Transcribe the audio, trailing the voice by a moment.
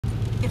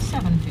It's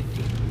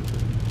 7:50.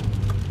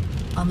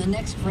 On the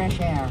next fresh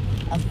air,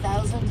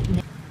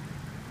 1,000...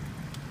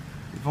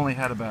 We've only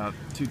had about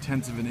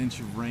 2/10 of an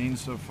inch of rain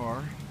so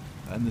far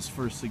in this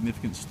first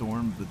significant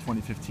storm of the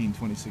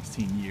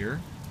 2015-2016 year.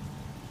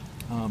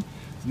 So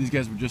these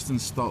guys were just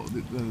installed,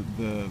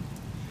 the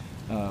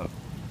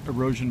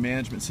erosion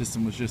management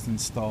system was just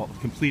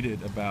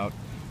completed about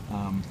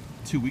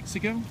 2 weeks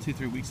ago,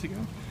 2-3 weeks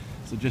ago.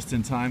 So just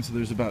in time. So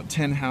there's about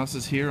 10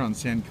 houses here on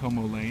San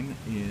Como Lane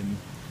in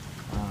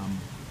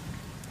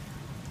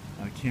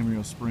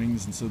Camarillo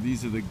Springs, and so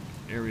these are the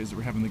areas that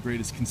were having the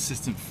greatest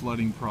consistent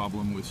flooding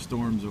problem with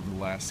storms over the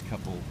last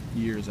couple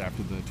years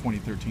after the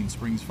 2013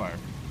 Springs Fire.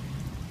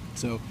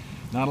 So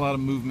not a lot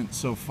of movement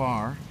so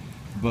far,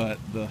 but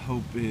the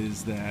hope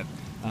is that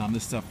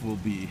this stuff will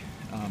be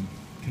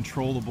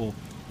controllable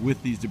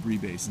with these debris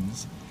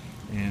basins,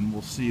 and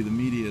we'll see. The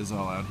media is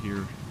all out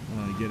here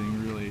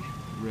getting really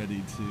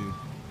ready to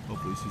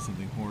hopefully see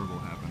something horrible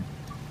happen.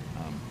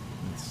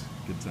 It's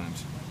good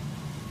times.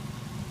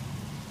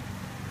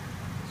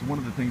 So one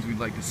of the things we'd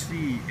like to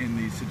see in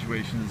these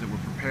situations is that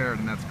we're prepared,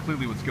 and that's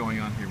clearly what's going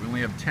on here. We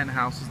only have 10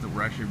 houses that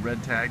were actually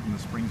red tagged in the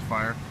Springs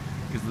Fire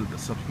because of the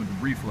subsequent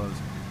debris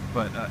flows,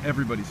 but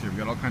everybody's here. We've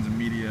got all kinds of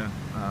media.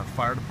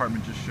 Fire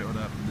department just showed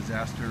up. The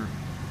disaster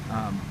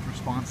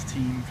response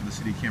team for the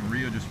city of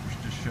Camarillo just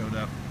showed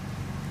up.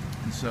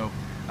 And so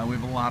we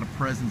have a lot of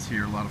presence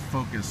here, a lot of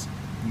focus,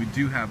 and we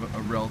do have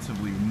a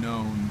relatively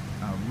known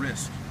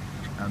risk.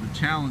 The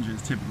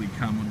challenges typically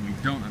come when we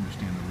don't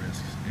understand the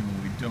risks and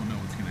when we don't know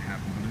what's going to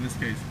happen. But in this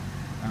case,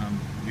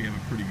 we have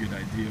a pretty good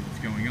idea of what's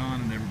going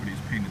on, and everybody's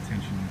paying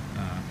attention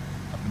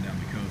up and down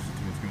the coast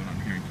to what's going on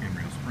here in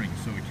Camarillo Springs.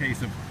 So a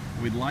case of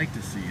what we'd like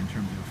to see in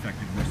terms of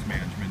effective risk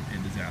management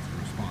and disaster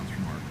response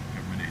from our